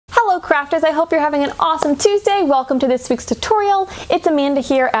Crafters, I hope you're having an awesome Tuesday. Welcome to this week's tutorial. It's Amanda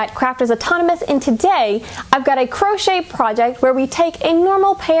here at Crafters Autonomous, and today I've got a crochet project where we take a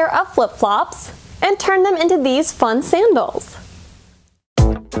normal pair of flip-flops and turn them into these fun sandals.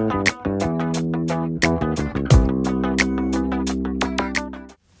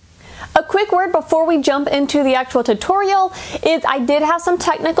 A quick word before we jump into the actual tutorial is I did have some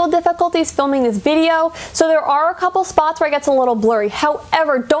technical difficulties filming this video, so there are a couple spots where it gets a little blurry.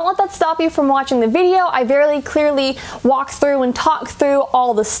 However, don't let that stop you from watching the video. I very clearly walk through and talk through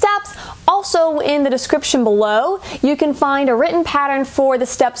all the steps. Also, in the description below, you can find a written pattern for the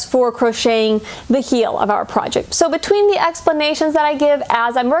steps for crocheting the heel of our project. So between the explanations that I give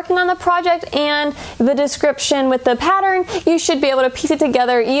as I'm working on the project and the description with the pattern, you should be able to piece it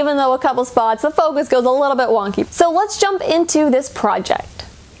together, even though a couple spots the focus goes a little bit wonky. So let's jump into this project.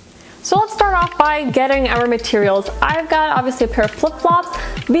 So let's start off by getting our materials. I've got obviously a pair of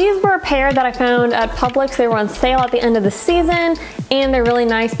flip-flops. These were a pair that I found at Publix. They were on sale at the end of the season, and they're really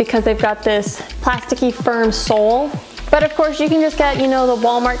nice because they've got this plasticky firm sole. But of course you can just get, the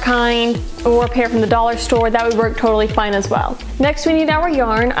Walmart kind or a pair from the dollar store. That would work totally fine as well. Next we need our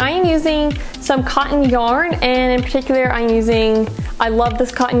yarn. I am using some cotton yarn, and in particular I love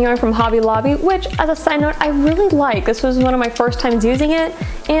this cotton yarn from Hobby Lobby, which as a side note I really like. This was one of my first times using it,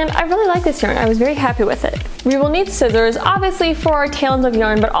 and I really like this yarn. I was very happy with it. We will need scissors, obviously for our tail ends of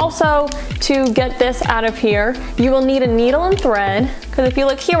yarn, but also to get this out of here. You will need a needle and thread, because if you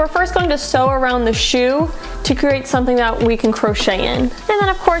look here, we're first going to sew around the shoe to create something that we can crochet in. And then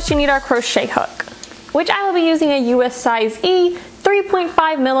of course you need our crochet hook, which I will be using a US size E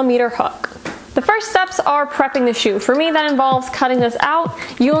 3.5mm hook. The first steps are prepping the shoe. For me, that involves cutting this out.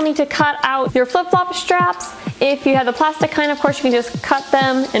 You will need to cut out your flip-flop straps. If you have the plastic kind, of course, you can just cut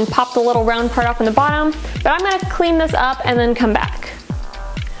them and pop the little round part off in the bottom. But I'm gonna clean this up and then come back.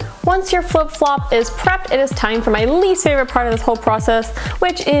 Once your flip-flop is prepped, it is time for my least favorite part of this whole process,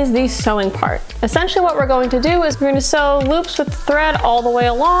 which is the sewing part. Essentially what we're going to do is we're going to sew loops with thread all the way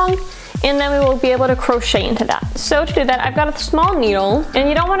along, and then we will be able to crochet into that. So to do that, I've got a small needle, and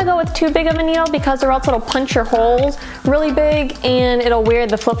you don't want to go with too big of a needle because or else it'll punch your holes really big and it'll wear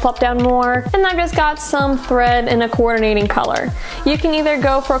the flip-flop down more. And I've just got some thread in a coordinating color. You can either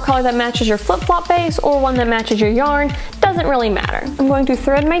go for a color that matches your flip-flop base or one that matches your yarn. Doesn't really matter. I'm going to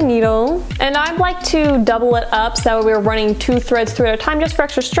thread my needle, and I'd like to double it up so that way we're running 2 threads through at a time just for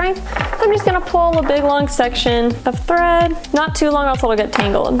extra strength. I'm just gonna pull a big long section of thread, not too long else it'll get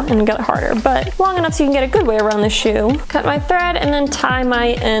tangled and get harder, but long enough so you can get a good way around the shoe. Cut my thread and then tie my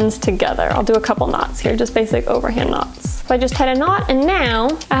ends together. I'll do a couple knots here, just basic overhand knots. So I just tied a knot, and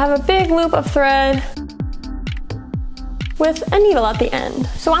now I have a big loop of thread with a needle at the end.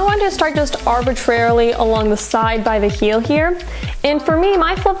 So I want to start just arbitrarily along the side by the heel here. And for me,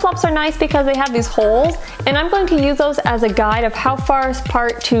 my flip-flops are nice because they have these holes, and I'm going to use those as a guide of how far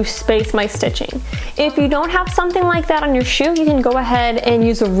apart to space my stitching. If you don't have something like that on your shoe, you can go ahead and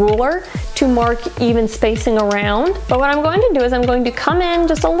use a ruler to mark even spacing around. But what I'm going to do is I'm going to come in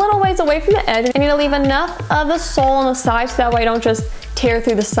just a little ways away from the edge. I need to leave enough of the sole on the side so that way I don't just tear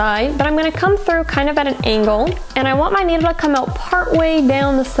through the side, but I'm going to come through kind of at an angle, and I want my needle to come out part way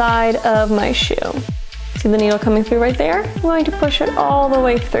down the side of my shoe. See the needle coming through right there? I'm going to push it all the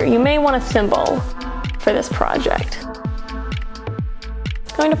way through. You may want a thimble for this project.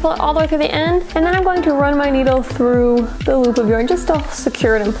 Going to pull it all the way through the end, and then I'm going to run my needle through the loop of yarn just to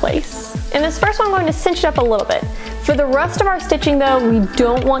secure it in place. In this first one, I'm going to cinch it up a little bit. For the rest of our stitching though, we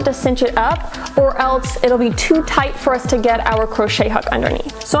don't want to cinch it up or else it'll be too tight for us to get our crochet hook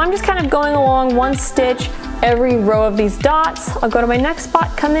underneath. So I'm just kind of going along one stitch every row of these dots. I'll go to my next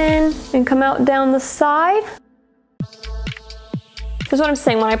spot, come in, and come out down the side. This is what I'm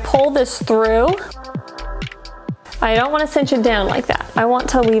saying, when I pull this through, I don't want to cinch it down like that. I want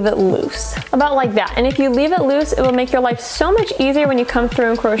to leave it loose, about like that. And if you leave it loose, it will make your life so much easier when you come through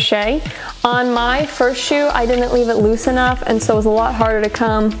and crochet. On my first shoe, I didn't leave it loose enough, and so it was a lot harder to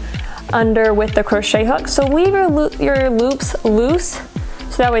come under with the crochet hook. So leave your loops loose,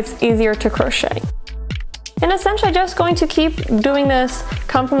 so that way it's easier to crochet. And essentially just going to keep doing this,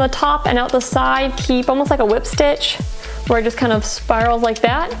 come from the top and out the side, keep almost like a whip stitch, where it just kind of spirals like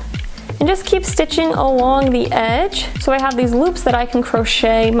that. And just keep stitching along the edge so I have these loops that I can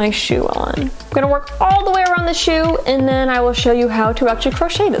crochet my shoe on. I'm going to work all the way around the shoe, and then I will show you how to actually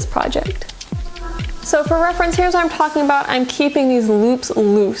crochet this project. So for reference, here's what I'm talking about. I'm keeping these loops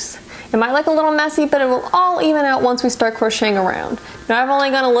loose. It might look a little messy, but it will all even out once we start crocheting around. Now I've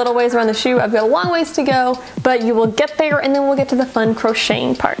only gone a little ways around the shoe. I've got a long ways to go, but you will get there, and then we'll get to the fun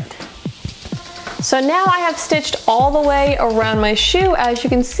crocheting part. So now I have stitched all the way around my shoe. As you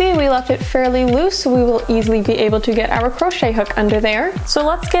can see, we left it fairly loose, so we will easily be able to get our crochet hook under there. So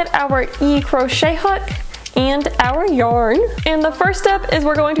let's get our crochet hook and our yarn. And the first step is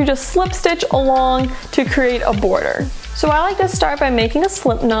we're going to just slip stitch along to create a border. So I like to start by making a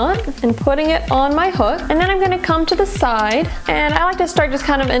slip knot and putting it on my hook. And then I'm going to come to the side, and I like to start just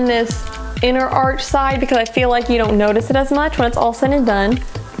kind of in this inner arch side because I feel like you don't notice it as much when it's all said and done.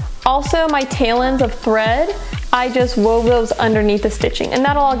 Also, my tail ends of thread, I just wove those underneath the stitching, and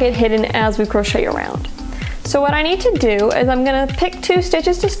that'll all get hidden as we crochet around. So what I need to do is I'm going to pick 2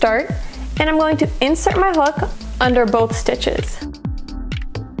 stitches to start, and I'm going to insert my hook under both stitches.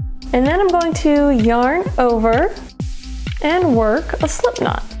 And then I'm going to yarn over and work a slip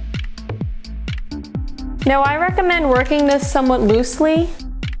knot. Now I recommend working this somewhat loosely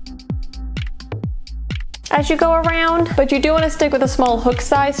as you go around, but you do want to stick with a small hook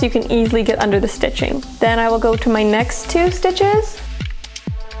size so you can easily get under the stitching. Then I will go to my next 2 stitches,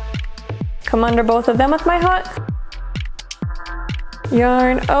 come under both of them with my hook,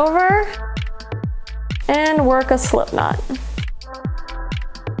 yarn over, and work a slip knot.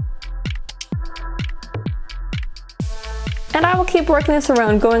 And I will keep working this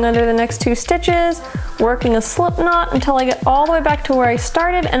around, going under the next 2 stitches, working a slip knot until I get all the way back to where I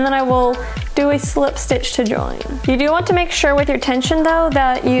started, and then I will do a slip stitch to join. You do want to make sure with your tension though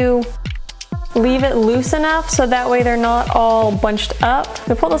that you leave it loose enough so that way they're not all bunched up.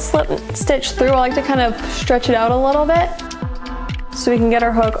 To pull the slip stitch through, I like to kind of stretch it out a little bit so we can get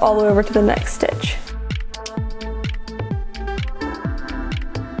our hook all the way over to the next stitch.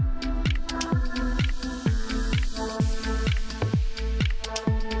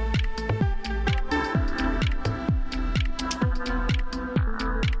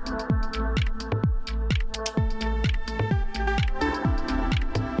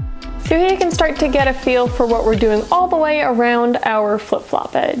 So here you can start to get a feel for what we're doing all the way around our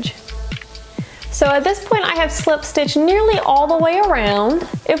flip-flop edge. So at this point I have slip stitched nearly all the way around.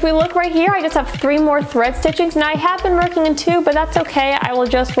 If we look right here, I just have 3 more thread stitchings. Now I have been working in 2, but that's okay. I will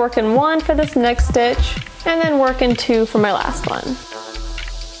just work in 1 for this next stitch and then work in 2 for my last one.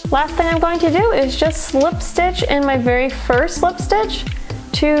 Last thing I'm going to do is just slip stitch in my very first slip stitch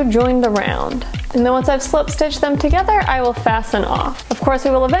to join the round. And then once I've slip stitched them together, I will fasten off. Of course,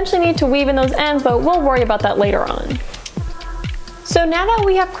 we will eventually need to weave in those ends, but we'll worry about that later on. So now that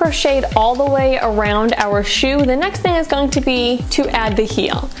we have crocheted all the way around our shoe, the next thing is going to be to add the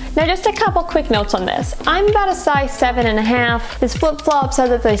heel. Now just a couple quick notes on this. I'm about a size 7.5. This flip-flop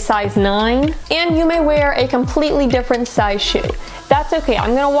says it's a size 9, and you may wear a completely different size shoe. That's okay.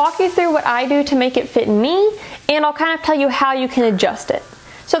 I'm gonna walk you through what I do to make it fit me, and I'll kind of tell you how you can adjust it.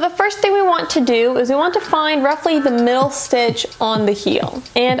 So the first thing we want to do is we want to find roughly the middle stitch on the heel.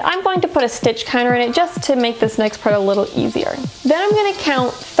 And I'm going to put a stitch counter in it just to make this next part a little easier. Then I'm going to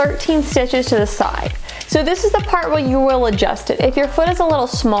count 13 stitches to the side. So this is the part where you will adjust it. If your foot is a little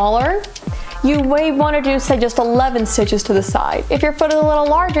smaller, you may want to do, say, just 11 stitches to the side. If your foot is a little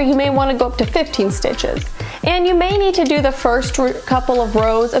larger, you may want to go up to 15 stitches. And you may need to do the first couple of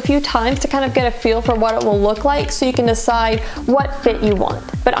rows a few times to kind of get a feel for what it will look like so you can decide what fit you want.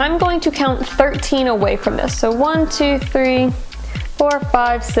 But I'm going to count 13 away from this. So 1, 2, 3, 4,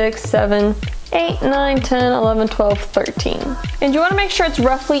 5, 6, 7, 8, 9, 10, 11, 12, 13. And you want to make sure it's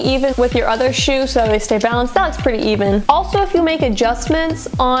roughly even with your other shoes so that they stay balanced. That looks pretty even. Also, if you make adjustments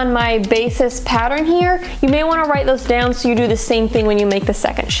on my basis pattern here, you may want to write those down so you do the same thing when you make the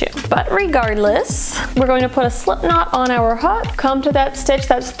second shoe. But regardless, we're going to put a slip knot on our hook, come to that stitch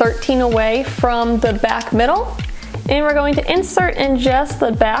that's 13 away from the back middle, and we're going to insert in just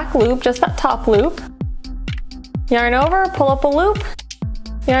the back loop, just that top loop. Yarn over, pull up a loop,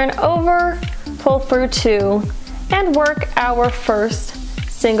 yarn over, pull through 2, and work our first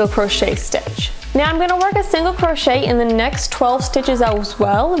single crochet stitch. Now I'm going to work a single crochet in the next 12 stitches as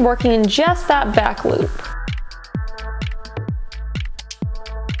well, working in just that back loop.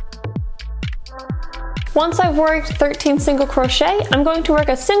 Once I've worked 13 single crochet, I'm going to work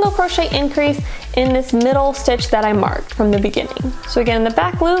a single crochet increase in this middle stitch that I marked from the beginning. So again, in the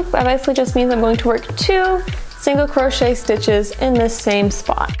back loop, that basically just means I'm going to work 2 single crochet stitches in this same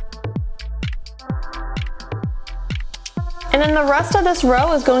spot. And then the rest of this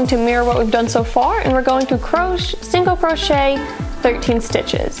row is going to mirror what we've done so far, and we're going to single crochet 13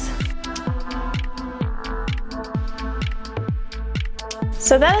 stitches.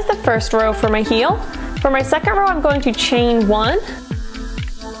 So that is the first row for my heel. For my second row, I'm going to chain 1,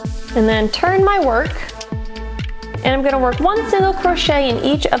 and then turn my work, and I'm going to work 1 single crochet in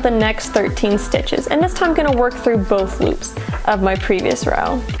each of the next 13 stitches. And this time I'm going to work through both loops of my previous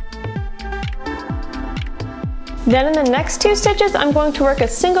row. Then in the next 2 stitches, I'm going to work a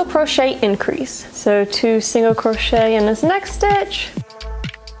single crochet increase. So 2 single crochet in this next stitch.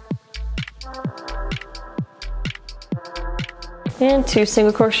 And 2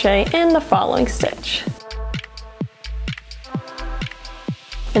 single crochet in the following stitch.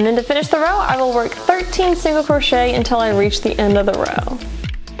 And then to finish the row, I will work 13 single crochet until I reach the end of the row.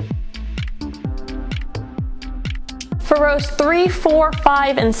 For rows 3, 4,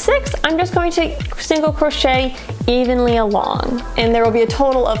 5, and 6, I'm just going to single crochet evenly along, and there will be a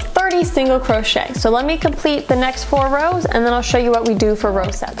total of 30 single crochet. So let me complete the next 4 rows, and then I'll show you what we do for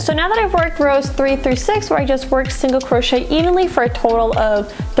row 7. So now that I've worked rows 3 through 6, where I just worked single crochet evenly for a total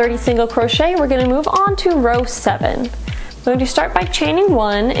of 30 single crochet, we're going to move on to row 7. I'm going to start by chaining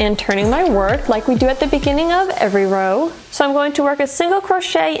 1 and turning my work like we do at the beginning of every row. So I'm going to work a single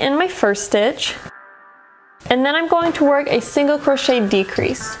crochet in my first stitch, and then I'm going to work a single crochet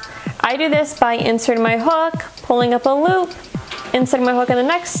decrease. I do this by inserting my hook, pulling up a loop, inserting my hook in the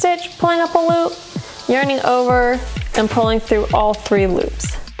next stitch, pulling up a loop, yarning over, and pulling through all 3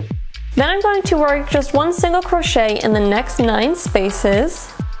 loops. Then I'm going to work just 1 single crochet in the next 9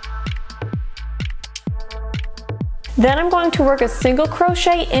 spaces. Then I'm going to work a single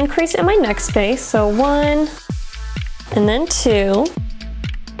crochet increase in my next space, so 1, and then 2.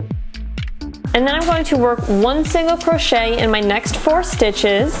 And then I'm going to work 1 single crochet in my next 4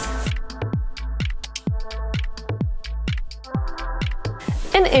 stitches,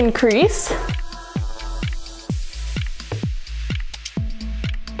 an increase,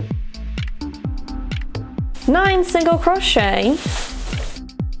 nine single crochet,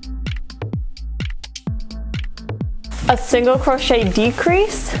 a single crochet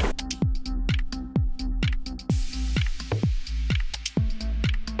decrease,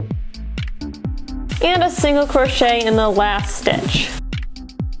 and a single crochet in the last stitch.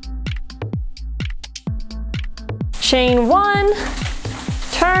 Chain 1,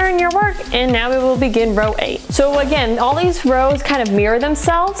 turn your work, and now we will begin row 8. So again, all these rows kind of mirror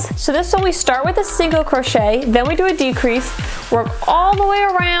themselves. So this one we start with a single crochet, then we do a decrease, work all the way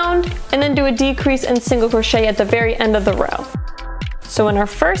around, and then do a decrease and single crochet at the very end of the row. So in our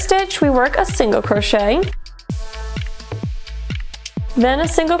first stitch, we work a single crochet, then a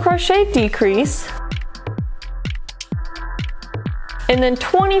single crochet decrease, and then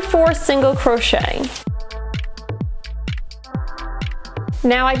 24 single crochet.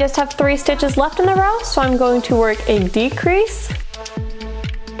 Now I just have 3 stitches left in the row, so I'm going to work a decrease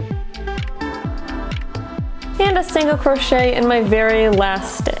and a single crochet in my very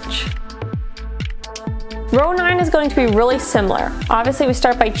last stitch. Row 9 is going to be really similar. Obviously we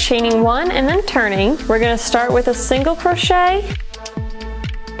start by chaining 1 and then turning. We're going to start with a single crochet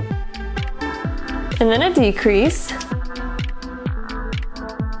and then a decrease,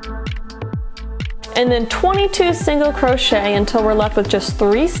 and then 22 single crochet until we're left with just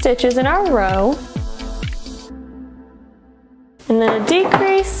 3 stitches in our row, and then a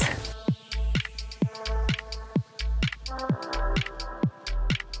decrease,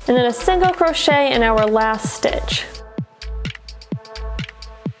 and then a single crochet in our last stitch.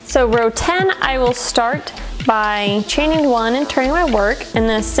 So row 10, I will start by chaining 1 and turning my work, and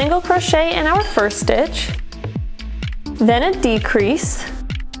then a single crochet in our first stitch, then a decrease,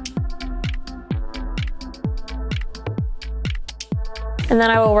 and then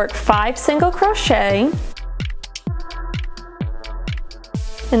I will work 5 single crochet,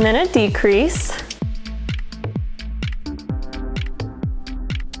 and then a decrease,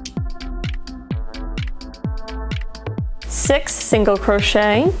 six single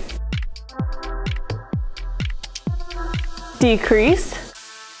crochet, decrease,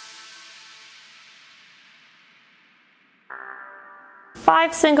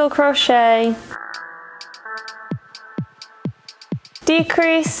 5 single crochet,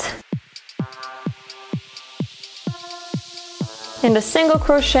 decrease, and a single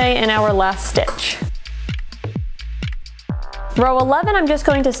crochet in our last stitch. Row 11, I'm just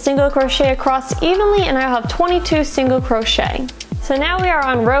going to single crochet across evenly, and I'll have 22 single crochet. So now we are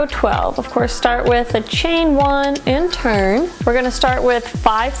on row 12. Of course, start with a chain 1 and turn. We're going to start with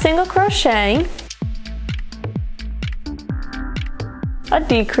 5 single crochet, a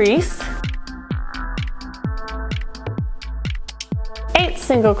decrease, 8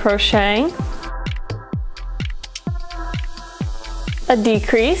 single crochet, a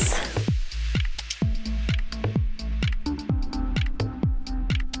decrease,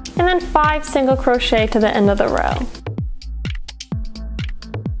 and then 5 single crochet to the end of the row.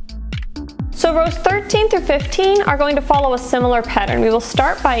 So rows 13 through 15 are going to follow a similar pattern. We will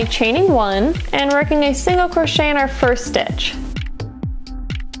start by chaining 1 and working a single crochet in our first stitch,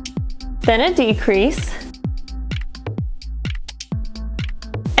 then a decrease,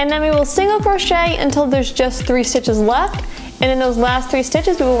 And then we will single crochet until there's just 3 stitches left. And in those last 3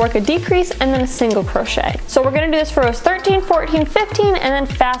 stitches, we will work a decrease and then a single crochet. So we're gonna do this for rows 13, 14, 15, and then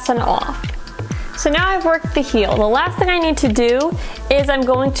fasten off. So now I've worked the heel. The last thing I need to do is I'm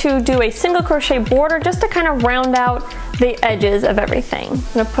going to do a single crochet border just to kind of round out the edges of everything.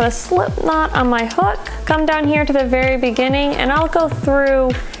 I'm gonna put a slip knot on my hook, come down here to the very beginning, and I'll go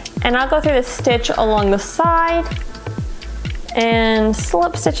through the stitch along the side and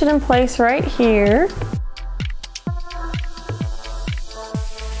slip stitch it in place right here.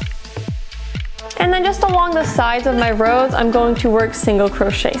 And then just along the sides of my rows, I'm going to work single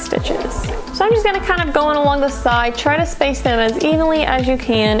crochet stitches. So I'm just gonna kind of go in along the side, try to space them as evenly as you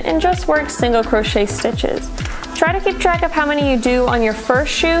can, and just work single crochet stitches. Try to keep track of how many you do on your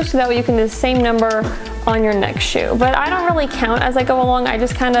first shoe so that way you can do the same number on your next shoe. But I don't really count as I go along, I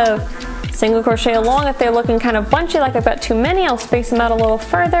just kind of single crochet along. If they're looking kind of bunchy, like I've got too many, I'll space them out a little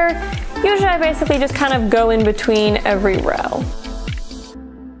further. Usually I basically just kind of go in between every row.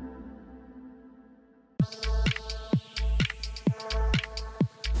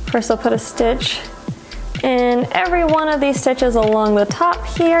 First I'll put a stitch in every one of these stitches along the top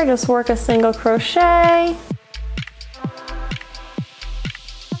here, just work a single crochet.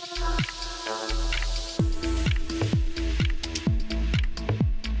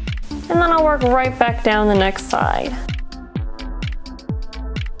 And then I'll work right back down the next side.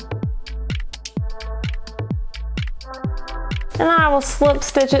 And then I will slip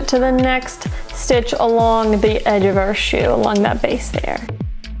stitch it to the next stitch along the edge of our shoe, along that base there.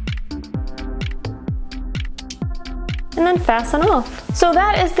 And then fasten off. So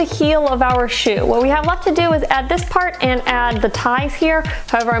that is the heel of our shoe. What we have left to do is add this part and add the ties here.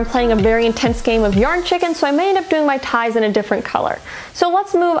 However, I'm playing a very intense game of yarn chicken, so I may end up doing my ties in a different color. So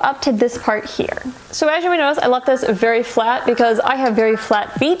let's move up to this part here. So as you may notice, I left this very flat because I have very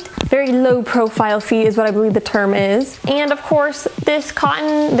flat feet. Very low profile feet is what I believe the term is. And of course, this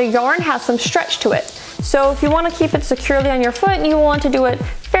cotton, the yarn has some stretch to it. So if you want to keep it securely on your foot, you want to do it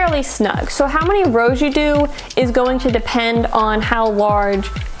fairly snug. So how many rows you do is going to depend on how large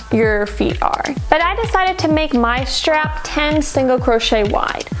your feet are. But I decided to make my strap 10 single crochet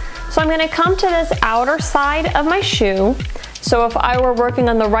wide. So I'm going to come to this outer side of my shoe. So if I were working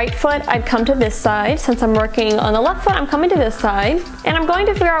on the right foot, I'd come to this side. Since I'm working on the left foot, I'm coming to this side. And I'm going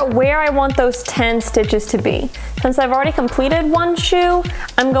to figure out where I want those 10 stitches to be. Since I've already completed one shoe,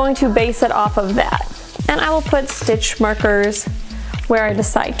 I'm going to base it off of that. And I will put stitch markers where I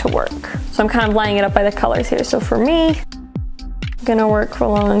decide to work. So I'm kind of lining it up by the colors here. So for me, I'm gonna work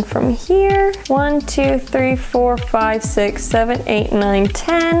along from here. 1, 2, 3, 4, 5, 6, 7, 8, 9,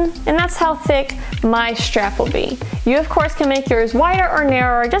 10. And that's how thick my strap will be. You of course can make yours wider or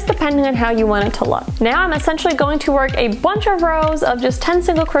narrower, just depending on how you want it to look. Now I'm essentially going to work a bunch of rows of just 10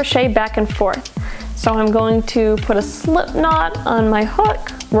 single crochet back and forth. So I'm going to put a slip knot on my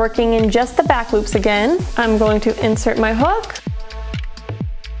hook, working in just the back loops again. I'm going to insert my hook,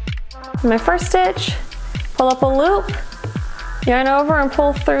 my first stitch, pull up a loop, yarn over and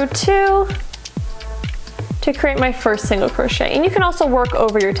pull through 2 to create my first single crochet. And you can also work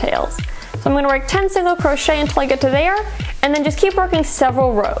over your tails. So I'm going to work 10 single crochet until I get to there, and then just keep working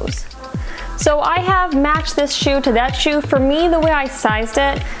several rows. So I have matched this shoe to that shoe. For me, the way I sized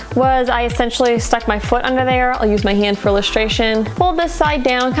it was I essentially stuck my foot under there. I'll use my hand for illustration. Pulled this side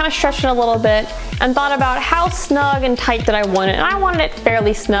down, kind of stretched it a little bit, and thought about how snug and tight that I want it. And I wanted it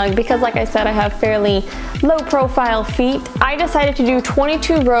fairly snug because, like I said, I have fairly low profile feet. I decided to do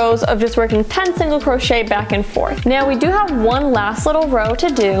 22 rows of just working 10 single crochet back and forth. Now we do have one last little row to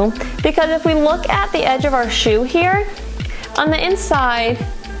do, because if we look at the edge of our shoe here, on the inside,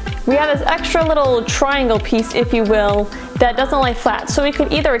 we have this extra little triangle piece, if you will, that doesn't lay flat. So we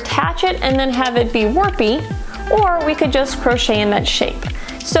could either attach it and then have it be warpy, or we could just crochet in that shape.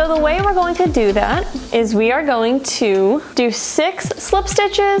 So the way we're going to do that is we are going to do 6 slip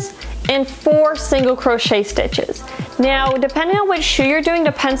stitches and 4 single crochet stitches. Now, depending on which shoe you're doing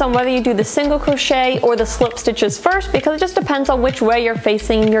depends on whether you do the single crochet or the slip stitches first, because it just depends on which way you're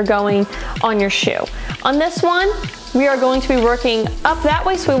facing, you're going on your shoe. On this one, we are going to be working up that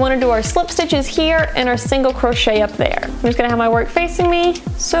way, so we want to do our slip stitches here and our single crochet up there. I'm just going to have my work facing me.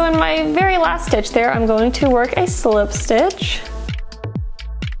 So in my very last stitch there, I'm going to work a slip stitch.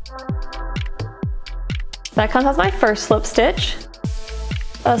 That counts as my first slip stitch.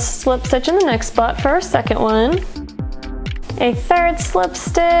 A slip stitch in the next spot for our second one. A third slip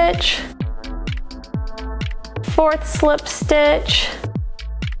stitch. Fourth slip stitch.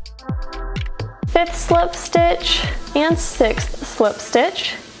 Fifth slip stitch and 6th slip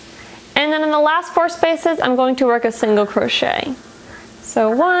stitch. And then in the last 4 spaces, I'm going to work a single crochet. So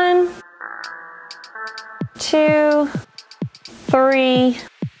 1, 2, 3,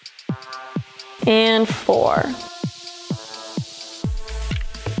 and 4.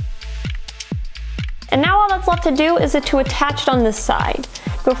 And now all that's left to do is to attach it on this side.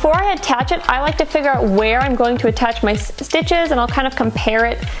 Before I attach it, I like to figure out where I'm going to attach my stitches, and I'll kind of compare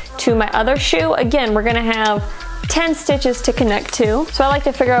it to my other shoe. Again, we're gonna have 10 stitches to connect to. So I like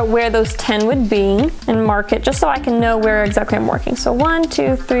to figure out where those 10 would be and mark it just so I can know where exactly I'm working. So 1,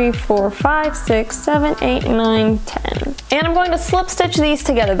 2, 3, 4, 5, 6, 7, 8, 9, 10. And I'm going to slip stitch these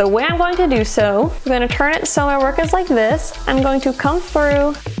together. The way I'm going to do so, I'm going to turn it so my work is like this. I'm going to come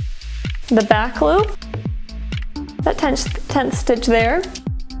through the back loop, that 10th stitch there,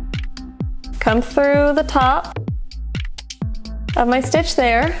 come through the top of my stitch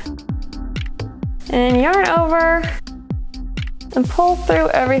there, and yarn over and pull through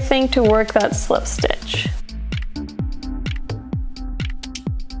everything to work that slip stitch.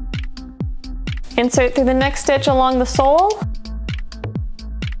 Insert through the next stitch along the sole,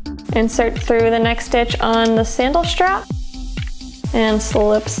 insert through the next stitch on the sandal strap, and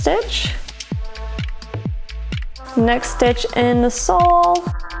slip stitch. Next stitch in the sole,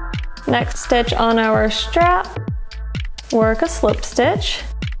 next stitch on our strap, work a slip stitch.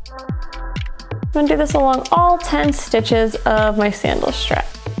 I'm going to do this along all 10 stitches of my sandal strap.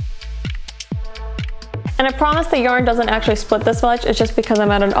 And I promise the yarn doesn't actually split this much, it's just because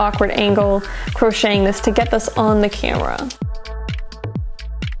I'm at an awkward angle crocheting this to get this on the camera.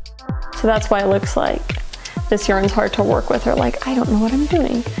 So that's why it looks like this yarn's hard to work with, or like, I don't know what I'm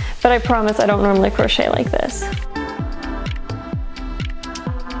doing. But I promise I don't normally crochet like this.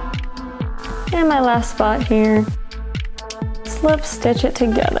 And my last spot here, slip stitch it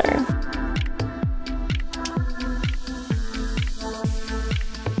together.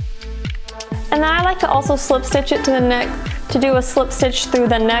 And then I like to also slip stitch it to the neck, to do a slip stitch through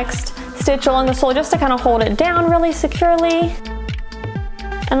the next stitch along the sole just to kind of hold it down really securely.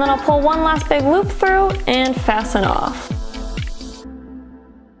 And then I'll pull one last big loop through and fasten off.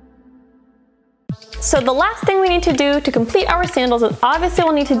 So the last thing we need to do to complete our sandals is obviously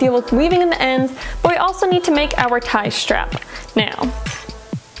we'll need to deal with weaving in the ends, but we also need to make our tie strap. Now,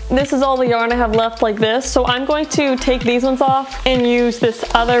 this is all the yarn I have left like this, so I'm going to take these ones off and use this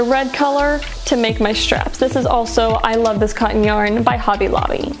other red color to make my straps. This is also I Love This Cotton Yarn by Hobby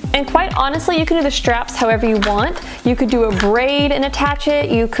Lobby. And quite honestly, you can do the straps however you want. You could do a braid and attach it.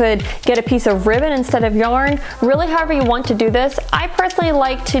 You could get a piece of ribbon instead of yarn. Really, however you want to do this. I personally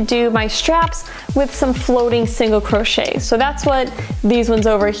like to do my straps with some floating single crochet. So that's what these ones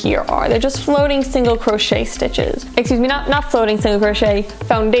over here are. They're just floating single crochet stitches. Excuse me, not floating single crochet,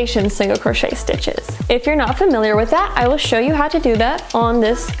 foundation single crochet stitches. If you're not familiar with that, I will show you how to do that on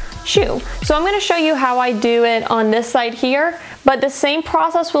this shoe. So I'm going to show you how I do it on this side here, but the same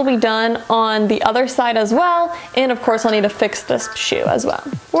process will be done on the other side as well, and of course I'll need to fix this shoe as well.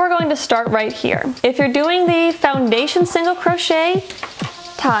 We're going to start right here. If you're doing the foundation single crochet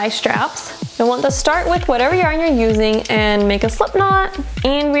tie straps, you'll want to start with whatever yarn you're using and make a slip knot,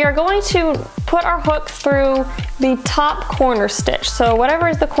 and we are going to put our hook through the top corner stitch. So whatever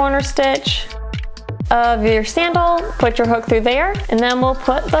is the corner stitch of your sandal, put your hook through there, and then we'll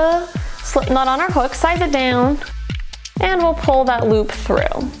put the slip knot on our hook, size it down, and we'll pull that loop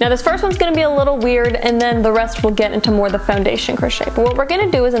through. Now this first one's gonna be a little weird, and then the rest will get into more of the foundation crochet. But what we're gonna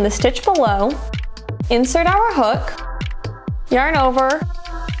do is in the stitch below, insert our hook, yarn over,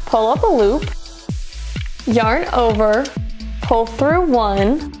 pull up a loop, yarn over, pull through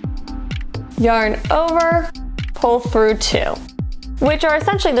one, yarn over, pull through two, which are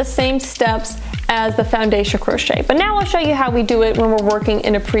essentially the same steps as the foundation crochet. But now I'll show you how we do it when we're working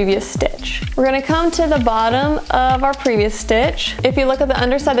in a previous stitch. We're gonna come to the bottom of our previous stitch. If you look at the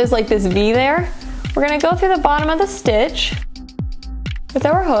underside, there's like this V there. We're gonna go through the bottom of the stitch with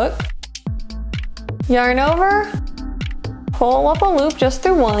our hook, yarn over, pull up a loop just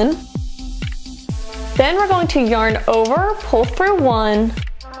through one. Then we're going to yarn over, pull through one,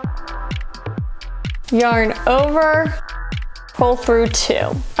 yarn over, pull through two.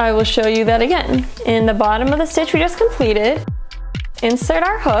 I will show you that again. In the bottom of the stitch we just completed, insert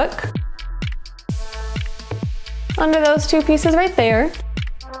our hook under those two pieces right there,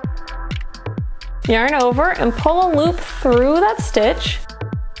 yarn over and pull a loop through that stitch,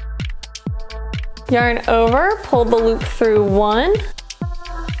 yarn over, pull the loop through one,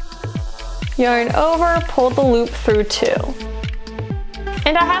 yarn over, pull the loop through two.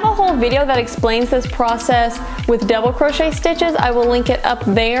 And I have a whole video that explains this process with double crochet stitches. I will link it up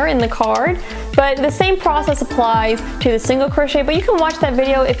there in the card. But the same process applies to the single crochet, but you can watch that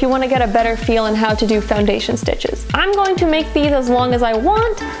video if you want to get a better feel on how to do foundation stitches. I'm going to make these as long as I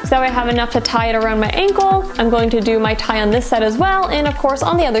want, so that way I have enough to tie it around my ankle. I'm going to do my tie on this side as well, and of course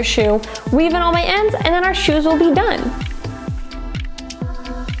on the other shoe, weave in all my ends, and then our shoes will be done.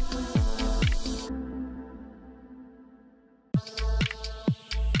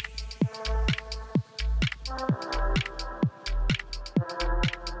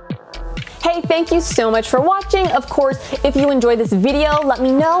 Hey, thank you so much for watching. Of course, if you enjoyed this video, let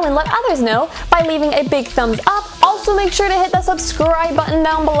me know and let others know by leaving a big thumbs up. Also, make sure to hit the subscribe button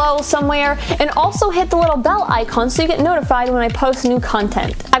down below somewhere, and also hit the little bell icon so you get notified when I post new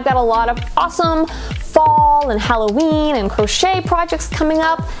content. I've got a lot of awesome fall and Halloween and crochet projects coming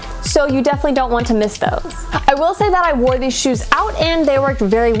up, so you definitely don't want to miss those. I will say that I wore these shoes out and they worked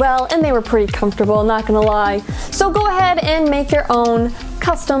very well and they were pretty comfortable, not gonna lie. So go ahead and make your own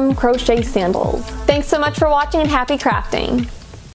custom crochet sandals. Thanks so much for watching and happy crafting!